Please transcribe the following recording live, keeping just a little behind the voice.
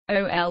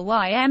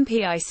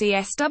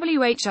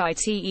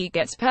OLYMPICSWHITE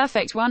gets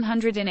perfect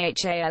 100 in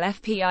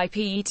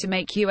HALFPIPE to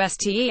make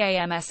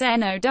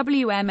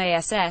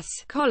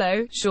USTEAMSNOWMASS.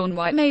 Colo, Shaun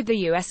White made the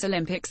U.S.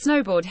 Olympic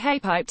snowboard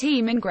halfpipe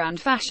team in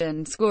grand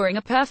fashion, scoring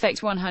a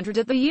perfect 100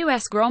 at the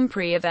U.S. Grand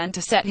Prix event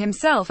to set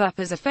himself up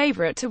as a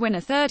favorite to win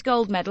a third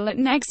gold medal at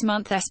next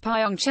month's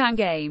Pyeongchang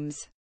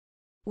Games.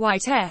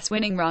 White's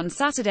winning run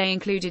Saturday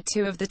included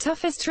two of the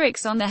toughest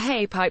tricks on the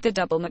halfpipe: the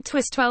double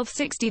McTwist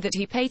 1260 that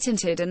he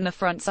patented and the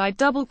frontside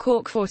double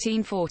cork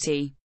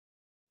 1440.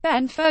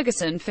 Ben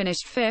Ferguson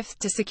finished fifth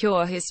to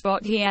secure his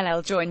spot.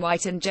 He'll join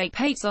White and Jake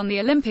Pates on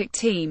the Olympic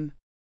team.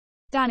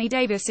 Danny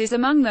Davis is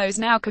among those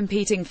now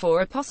competing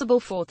for a possible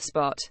fourth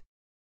spot.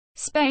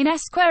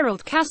 Spain's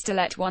Queralt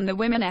Castellet won the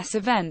women's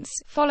events,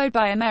 followed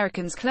by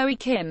Americans Chloe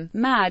Kim,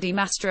 Maddie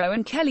Mastro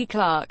and Kelly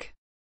Clark.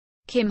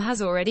 Kim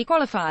has already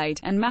qualified,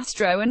 and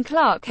Mastro and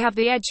Clark have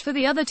the edge for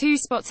the other two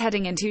spots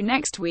heading into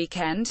next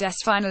weekend's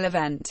final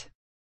event.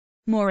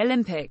 More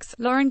Olympics.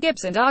 Lauren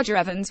Gibbs and Aja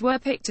Evans were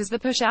picked as the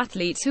push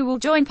athletes who will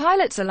join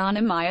pilots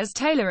Alana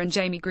Myers-Taylor and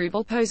Jamie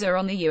Greubel-Poser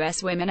on the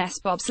U.S. women's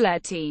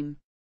bobsled team.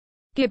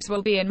 Gibbs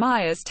will be in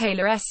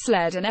Myers-Taylor's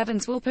sled and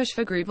Evans will push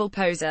for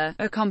Greubel-Poser,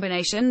 a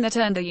combination that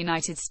earned the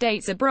United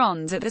States a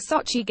bronze at the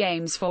Sochi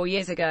Games 4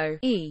 years ago.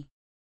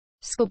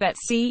 Skulbet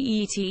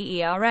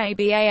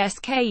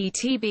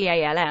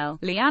CETERABASKETBALL,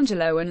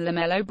 LiAngelo and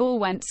LaMelo Ball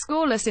went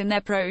scoreless in their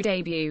pro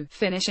debut,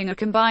 finishing a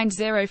combined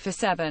 0 for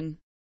 7.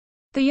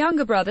 The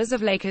younger brothers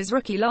of Lakers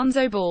rookie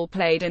Lonzo Ball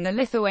played in the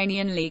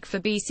Lithuanian League for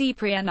BC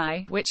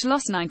Prienai, which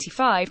lost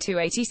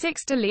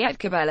 95-86 to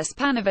Lietkabelis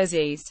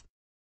Panevėžys.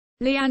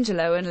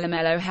 LiAngelo and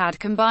LaMelo had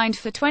combined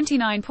for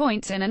 29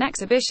 points in an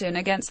exhibition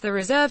against the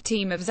reserve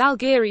team of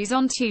Zalgiris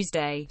on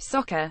Tuesday.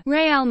 Soccer.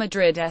 Real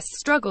Madrid's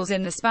struggles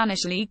in the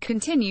Spanish league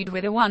continued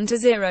with a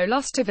 1-0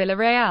 loss to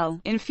Villarreal,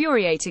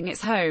 infuriating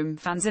its home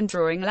fans and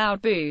drawing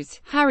loud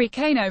boos. Harry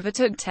Kane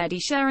overtook Teddy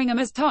Sheringham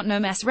as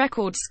Tottenham's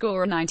record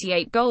scorer,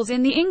 98 goals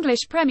in the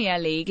English Premier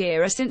League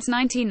era since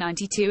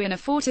 1992 in a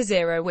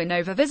 4-0 win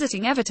over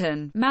visiting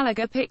Everton.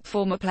 Malaga picked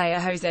former player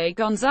Jose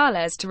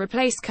Gonzalez to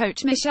replace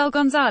coach Michel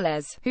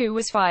Gonzalez, who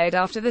was fired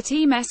after the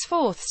team's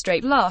fourth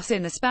straight loss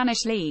in the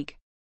Spanish league.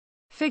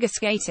 Figure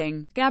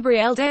skating.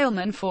 Gabrielle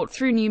Daleman fought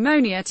through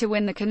pneumonia to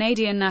win the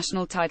Canadian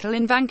national title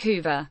in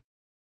Vancouver.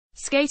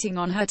 Skating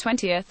on her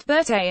 20th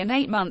birthday and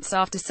 8 months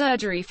after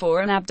surgery for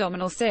an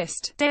abdominal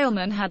cyst,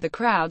 Daleman had the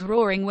crowd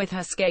roaring with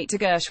her skate to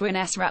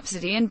Gershwin's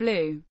Rhapsody in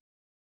Blue.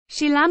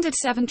 She landed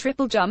 7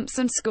 triple jumps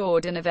and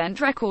scored an event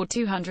record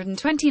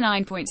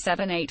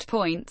 229.78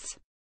 points.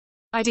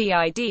 I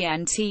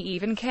didn't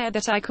even care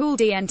that I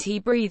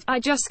didn't breathe, I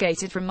just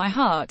skated from my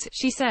heart,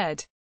 she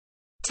said.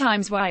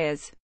 Times Wires.